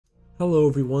Hello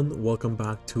everyone, welcome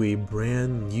back to a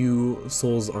brand new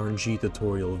Souls RNG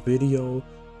tutorial video,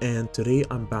 and today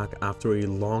I'm back after a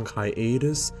long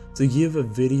hiatus to give a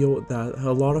video that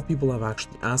a lot of people have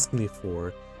actually asked me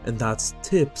for, and that's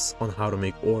tips on how to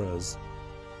make auras.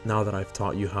 Now that I've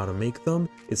taught you how to make them,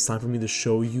 it's time for me to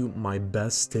show you my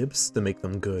best tips to make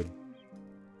them good.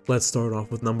 Let's start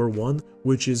off with number 1,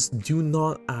 which is do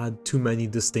not add too many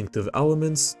distinctive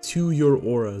elements to your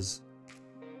auras.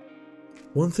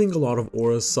 One thing a lot of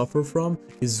auras suffer from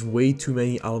is way too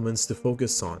many elements to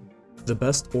focus on. The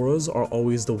best auras are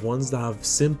always the ones that have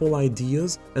simple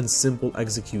ideas and simple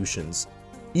executions.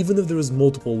 Even if there is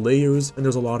multiple layers and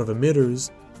there's a lot of emitters,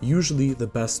 usually the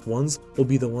best ones will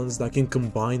be the ones that can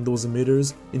combine those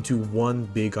emitters into one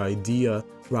big idea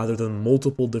rather than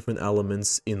multiple different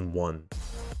elements in one.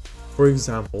 For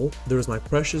example, there's my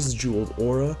precious jeweled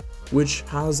aura, which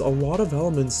has a lot of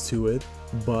elements to it,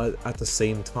 but at the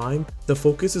same time, the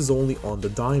focus is only on the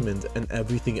diamond and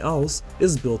everything else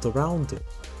is built around it.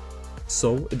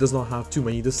 So it does not have too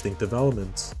many distinctive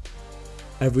elements.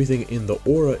 Everything in the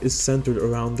aura is centered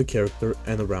around the character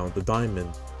and around the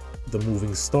diamond. The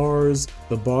moving stars,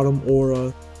 the bottom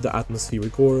aura, the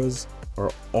atmospheric auras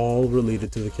are all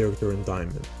related to the character and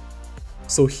diamond.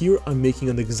 So here I'm making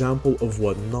an example of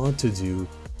what not to do.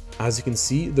 As you can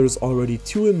see, there's already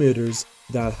two emitters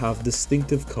that have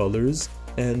distinctive colors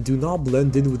and do not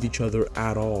blend in with each other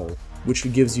at all, which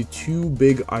gives you two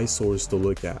big eyesores to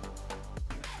look at.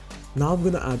 Now I'm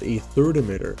gonna add a third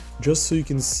emitter, just so you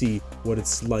can see what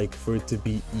it's like for it to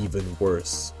be even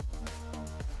worse.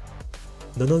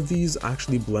 None of these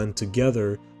actually blend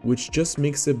together, which just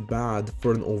makes it bad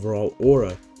for an overall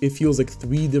aura. It feels like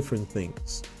three different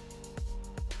things.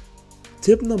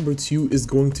 Tip number 2 is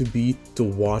going to be to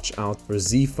watch out for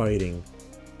Z-fighting.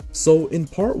 So in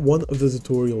part 1 of the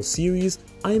tutorial series,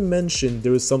 I mentioned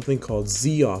there is something called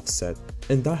Z-offset,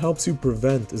 and that helps you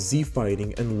prevent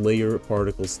Z-fighting and layer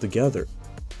particles together.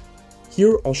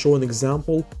 Here I'll show an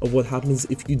example of what happens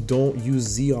if you don't use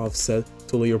Z-offset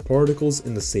to layer particles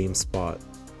in the same spot.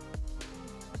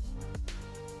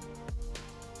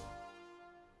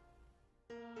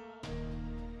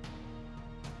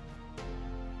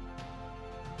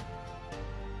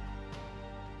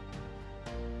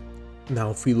 Now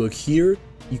if we look here,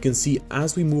 you can see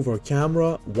as we move our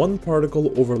camera, one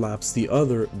particle overlaps the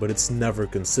other, but it's never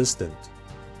consistent.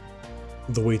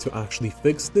 The way to actually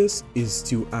fix this is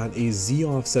to add a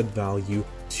Z-offset value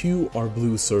to our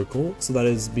blue circle so that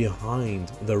it's behind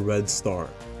the red star.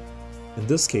 In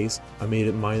this case, I made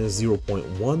it minus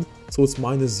 0.1, so it's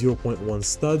minus 0.1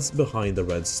 studs behind the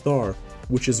red star,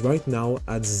 which is right now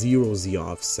at 0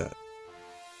 Z-offset.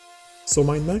 So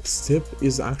my next tip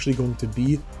is actually going to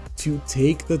be to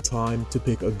take the time to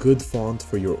pick a good font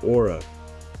for your aura.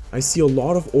 I see a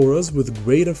lot of auras with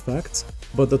great effects,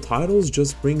 but the titles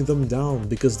just bring them down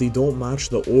because they don't match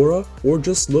the aura or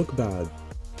just look bad.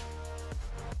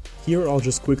 Here I'll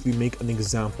just quickly make an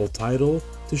example title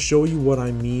to show you what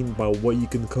I mean by what you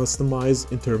can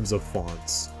customize in terms of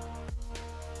fonts.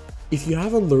 If you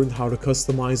haven't learned how to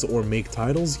customize or make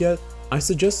titles yet, I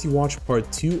suggest you watch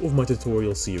part 2 of my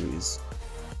tutorial series.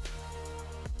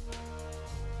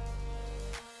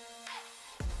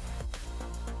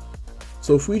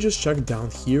 So if we just check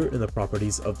down here in the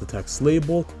properties of the text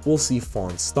label, we'll see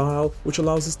font style, which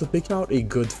allows us to pick out a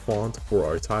good font for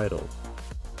our title.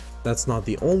 That's not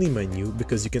the only menu,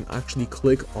 because you can actually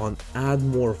click on add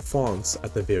more fonts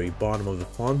at the very bottom of the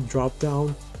font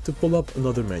dropdown to pull up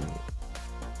another menu.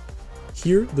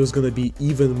 Here there's going to be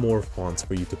even more fonts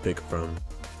for you to pick from.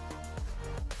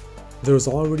 There's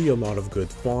already a lot of good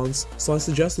fonts, so I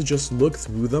suggest to just look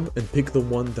through them and pick the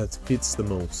one that fits the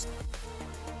most.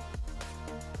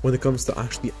 When it comes to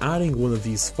actually adding one of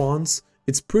these fonts,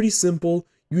 it's pretty simple.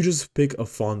 You just pick a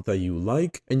font that you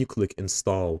like and you click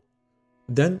install.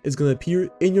 Then it's going to appear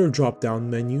in your drop-down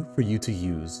menu for you to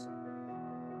use.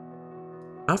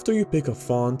 After you pick a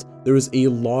font, there is a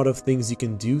lot of things you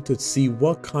can do to see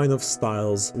what kind of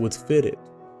styles would fit it.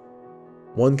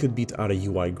 One could be to add a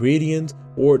UI gradient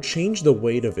or change the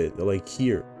weight of it, like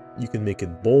here. You can make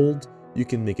it bold, you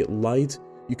can make it light,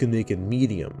 you can make it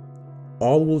medium.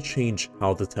 All will change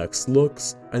how the text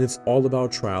looks, and it's all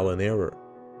about trial and error.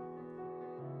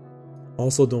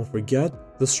 Also, don't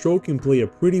forget, the stroke can play a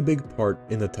pretty big part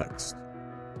in the text.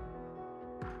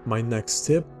 My next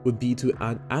tip would be to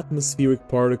add atmospheric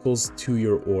particles to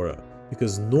your aura,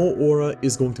 because no aura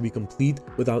is going to be complete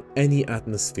without any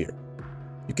atmosphere.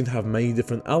 You can have many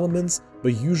different elements,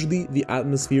 but usually the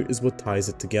atmosphere is what ties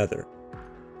it together.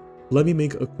 Let me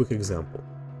make a quick example.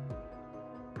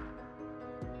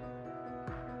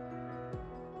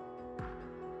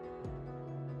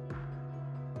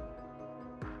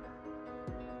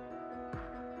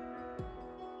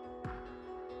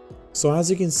 So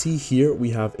as you can see here, we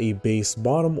have a base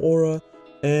bottom aura,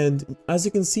 and as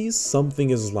you can see,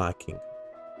 something is lacking.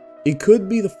 It could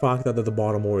be the fact that the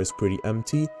bottom aura is pretty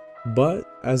empty, but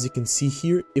as you can see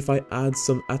here, if I add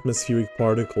some atmospheric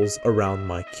particles around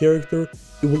my character,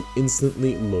 it will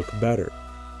instantly look better.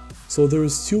 So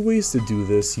there's two ways to do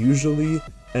this usually,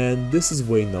 and this is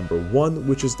way number one,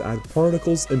 which is to add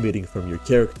particles emitting from your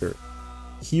character.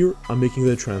 Here, I'm making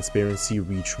the transparency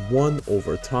reach 1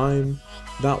 over time.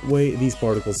 That way, these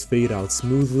particles fade out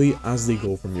smoothly as they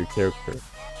go from your character.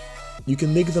 You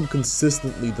can make them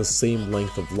consistently the same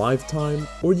length of lifetime,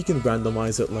 or you can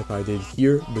randomize it like I did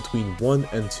here between 1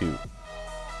 and 2.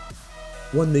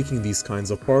 When making these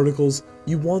kinds of particles,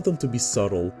 you want them to be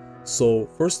subtle, so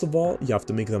first of all, you have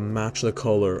to make them match the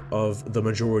color of the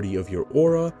majority of your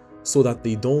aura so that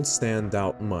they don't stand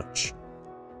out much.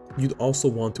 You'd also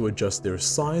want to adjust their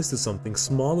size to something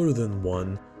smaller than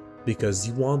 1 because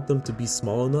you want them to be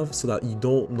small enough so that you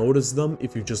don't notice them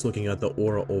if you're just looking at the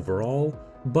aura overall,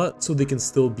 but so they can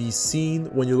still be seen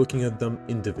when you're looking at them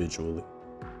individually.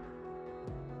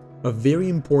 A very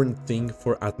important thing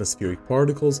for atmospheric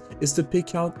particles is to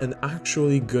pick out an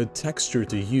actually good texture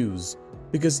to use,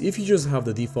 because if you just have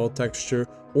the default texture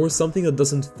or something that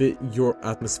doesn't fit your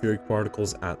atmospheric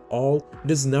particles at all,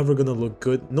 it is never going to look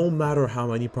good no matter how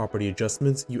many property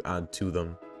adjustments you add to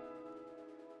them.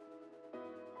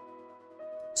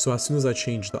 So as soon as I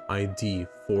change the ID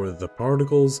for the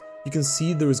particles, you can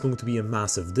see there is going to be a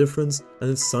massive difference and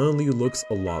it suddenly looks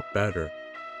a lot better.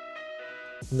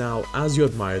 Now, as you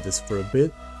admire this for a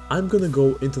bit, I'm going to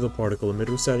go into the particle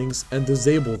emitter settings and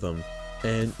disable them,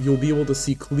 and you'll be able to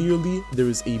see clearly there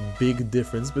is a big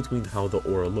difference between how the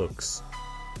aura looks.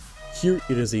 Here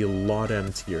it is a lot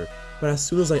emptier, but as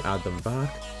soon as I add them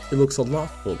back, it looks a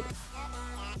lot fuller.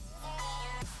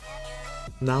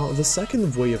 Now, the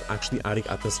second way of actually adding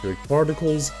atmospheric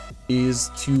particles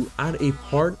is to add a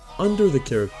part under the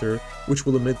character which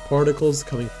will emit particles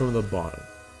coming from the bottom.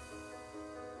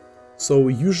 So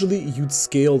usually you'd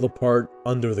scale the part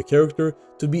under the character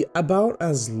to be about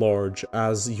as large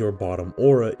as your bottom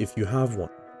aura if you have one.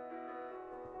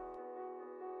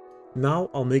 Now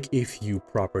I'll make a few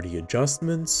property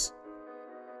adjustments.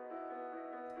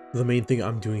 The main thing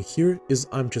I'm doing here is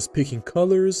I'm just picking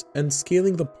colors and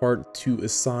scaling the part to a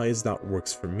size that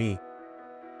works for me.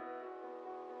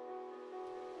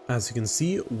 As you can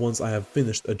see, once I have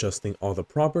finished adjusting all the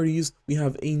properties, we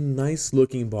have a nice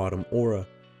looking bottom aura.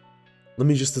 Let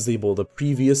me just disable the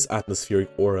previous atmospheric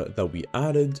aura that we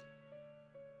added,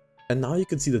 and now you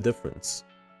can see the difference.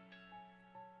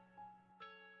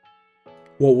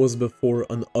 What was before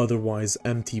an otherwise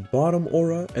empty bottom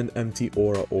aura and empty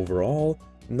aura overall,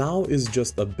 now is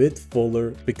just a bit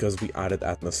fuller because we added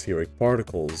atmospheric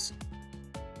particles.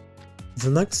 The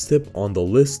next tip on the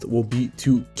list will be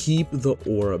to keep the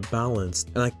aura balanced,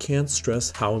 and I can't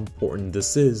stress how important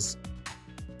this is.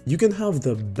 You can have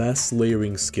the best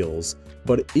layering skills,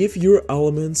 but if your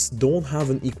elements don't have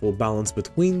an equal balance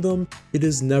between them, it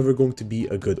is never going to be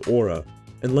a good aura,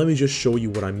 and let me just show you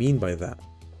what I mean by that.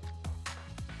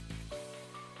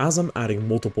 As I'm adding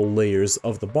multiple layers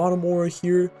of the bottom aura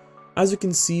here, as you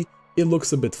can see, it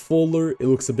looks a bit fuller, it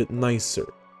looks a bit nicer.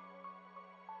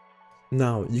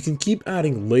 Now, you can keep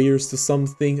adding layers to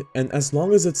something, and as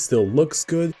long as it still looks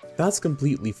good, that's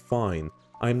completely fine.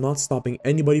 I'm not stopping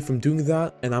anybody from doing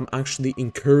that, and I'm actually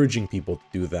encouraging people to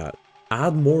do that.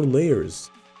 Add more layers.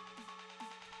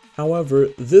 However,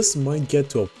 this might get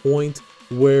to a point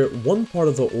where one part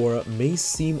of the aura may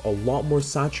seem a lot more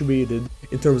saturated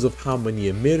in terms of how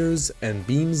many emitters and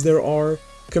beams there are,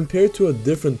 compared to a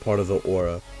different part of the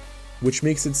aura, which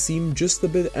makes it seem just a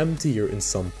bit emptier in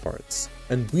some parts,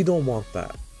 and we don't want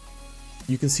that.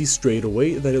 You can see straight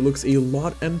away that it looks a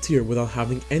lot emptier without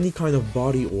having any kind of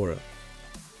body aura.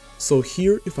 So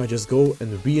here, if I just go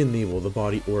and re-enable the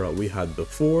body aura we had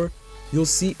before, you'll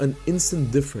see an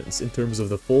instant difference in terms of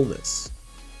the fullness.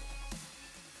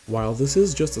 While this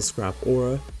is just a scrap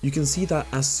aura, you can see that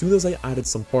as soon as I added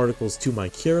some particles to my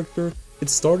character, it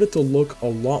started to look a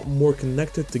lot more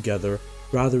connected together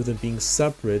rather than being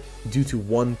separate due to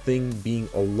one thing being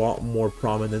a lot more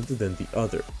prominent than the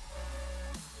other.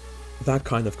 That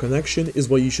kind of connection is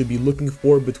what you should be looking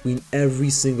for between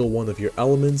every single one of your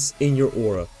elements in your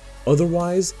aura,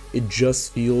 otherwise it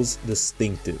just feels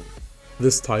distinctive.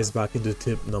 This ties back into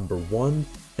tip number 1,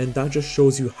 and that just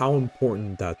shows you how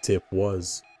important that tip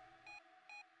was.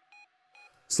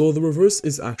 So the reverse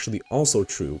is actually also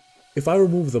true. If I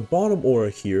remove the bottom aura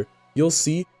here, you'll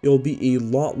see it'll be a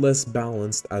lot less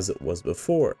balanced as it was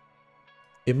before.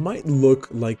 It might look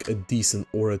like a decent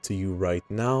aura to you right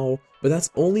now, but that's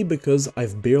only because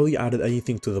I've barely added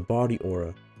anything to the body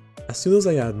aura. As soon as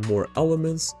I add more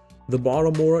elements, the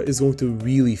bottom aura is going to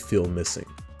really feel missing.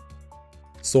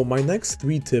 So my next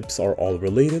 3 tips are all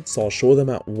related, so I'll show them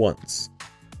at once.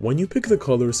 When you pick the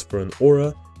colors for an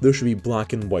aura, there should be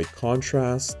black and white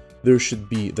contrast, there should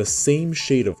be the same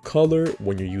shade of color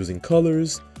when you're using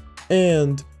colors,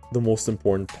 and the most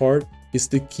important part is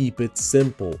to keep it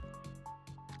simple.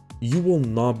 You will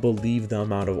not believe the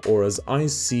amount of auras I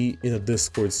see in a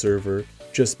Discord server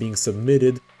just being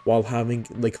submitted while having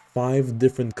like 5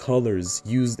 different colors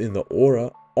used in the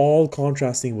aura, all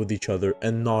contrasting with each other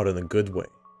and not in a good way.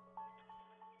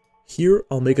 Here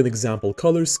I'll make an example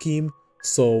color scheme,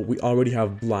 so we already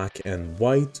have black and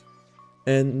white,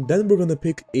 and then we're gonna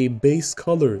pick a base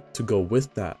color to go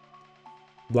with that.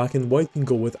 Black and white can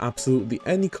go with absolutely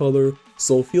any color,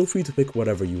 so feel free to pick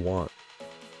whatever you want.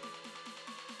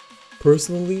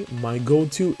 Personally, my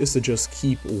go-to is to just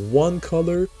keep one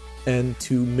color and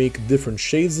to make different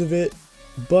shades of it,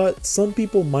 but some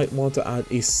people might want to add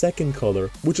a second color,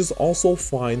 which is also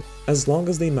fine as long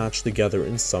as they match together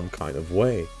in some kind of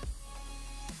way.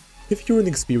 If you're an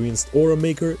experienced aura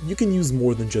maker, you can use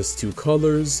more than just 2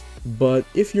 colors, but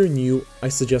if you're new, I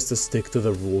suggest to stick to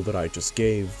the rule that I just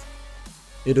gave.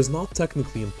 It is not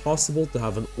technically impossible to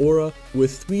have an aura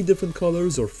with 3 different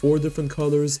colors or 4 different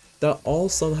colors that all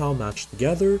somehow match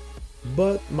together,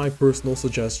 but my personal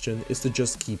suggestion is to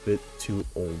just keep it to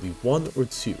only 1 or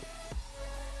 2.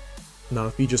 Now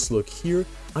if you just look here,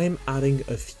 I am adding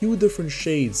a few different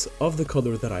shades of the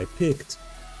color that I picked.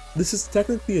 This is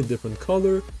technically a different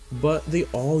color, but they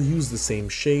all use the same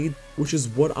shade, which is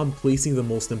what I'm placing the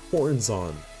most importance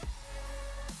on.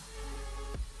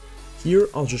 Here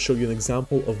I'll just show you an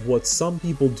example of what some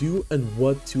people do and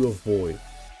what to avoid.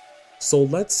 So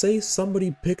let's say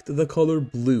somebody picked the color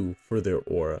blue for their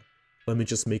aura. Let me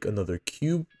just make another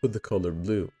cube with the color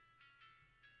blue.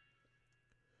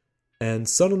 And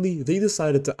suddenly they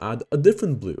decided to add a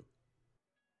different blue.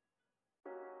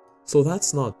 So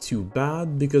that's not too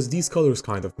bad because these colors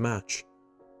kind of match.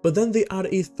 But then they add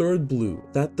a third blue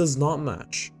that does not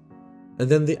match. And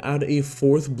then they add a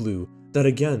fourth blue that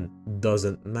again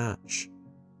doesn't match.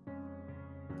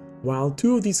 While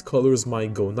 2 of these colors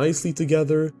might go nicely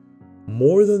together,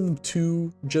 more than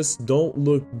 2 just don't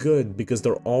look good because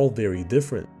they're all very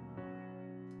different.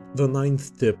 The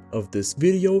 9th tip of this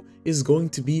video is going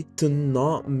to be to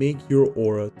not make your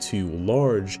aura too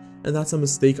large, and that's a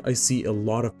mistake I see a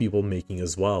lot of people making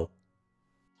as well.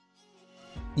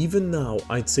 Even now,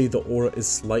 I'd say the aura is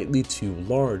slightly too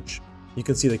large. You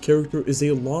can see the character is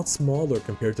a lot smaller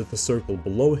compared to the circle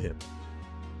below him.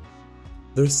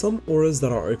 There's some auras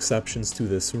that are exceptions to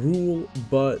this rule,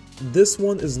 but this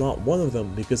one is not one of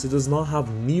them because it does not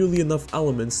have nearly enough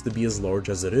elements to be as large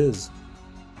as it is.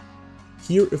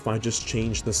 Here, if I just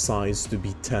change the size to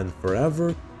be 10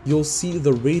 forever, you'll see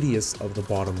the radius of the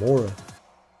bottom aura.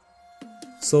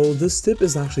 So this tip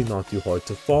is actually not too hard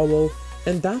to follow,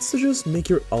 and that's to just make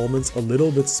your elements a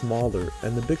little bit smaller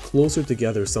and a bit closer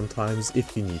together sometimes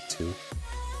if you need to.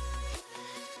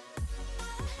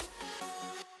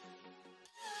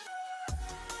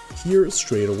 Here,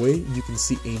 straight away, you can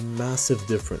see a massive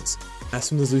difference. As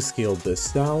soon as we scaled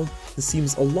this down, it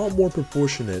seems a lot more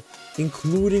proportionate,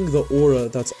 including the aura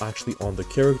that's actually on the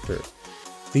character.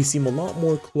 They seem a lot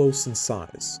more close in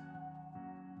size.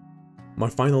 My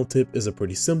final tip is a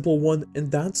pretty simple one, and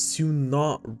that's to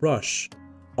not rush.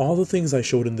 All the things I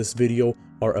showed in this video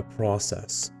are a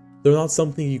process. They're not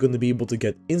something you're going to be able to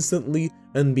get instantly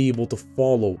and be able to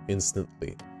follow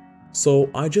instantly.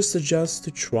 So I just suggest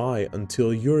to try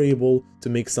until you're able to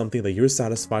make something that you're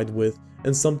satisfied with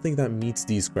and something that meets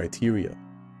these criteria.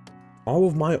 All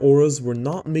of my auras were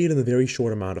not made in a very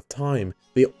short amount of time.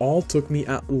 They all took me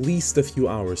at least a few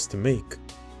hours to make.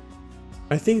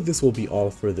 I think this will be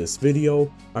all for this video.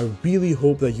 I really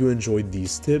hope that you enjoyed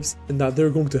these tips and that they're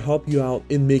going to help you out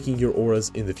in making your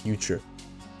auras in the future.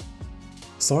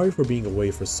 Sorry for being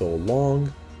away for so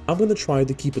long. I'm going to try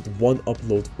to keep it 1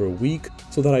 upload per week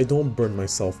so that I don't burn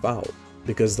myself out,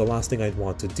 because the last thing I'd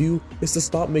want to do is to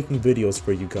stop making videos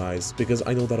for you guys, because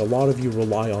I know that a lot of you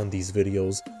rely on these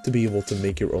videos to be able to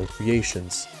make your own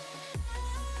creations.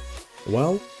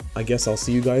 Well, I guess I'll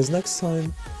see you guys next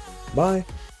time. Bye!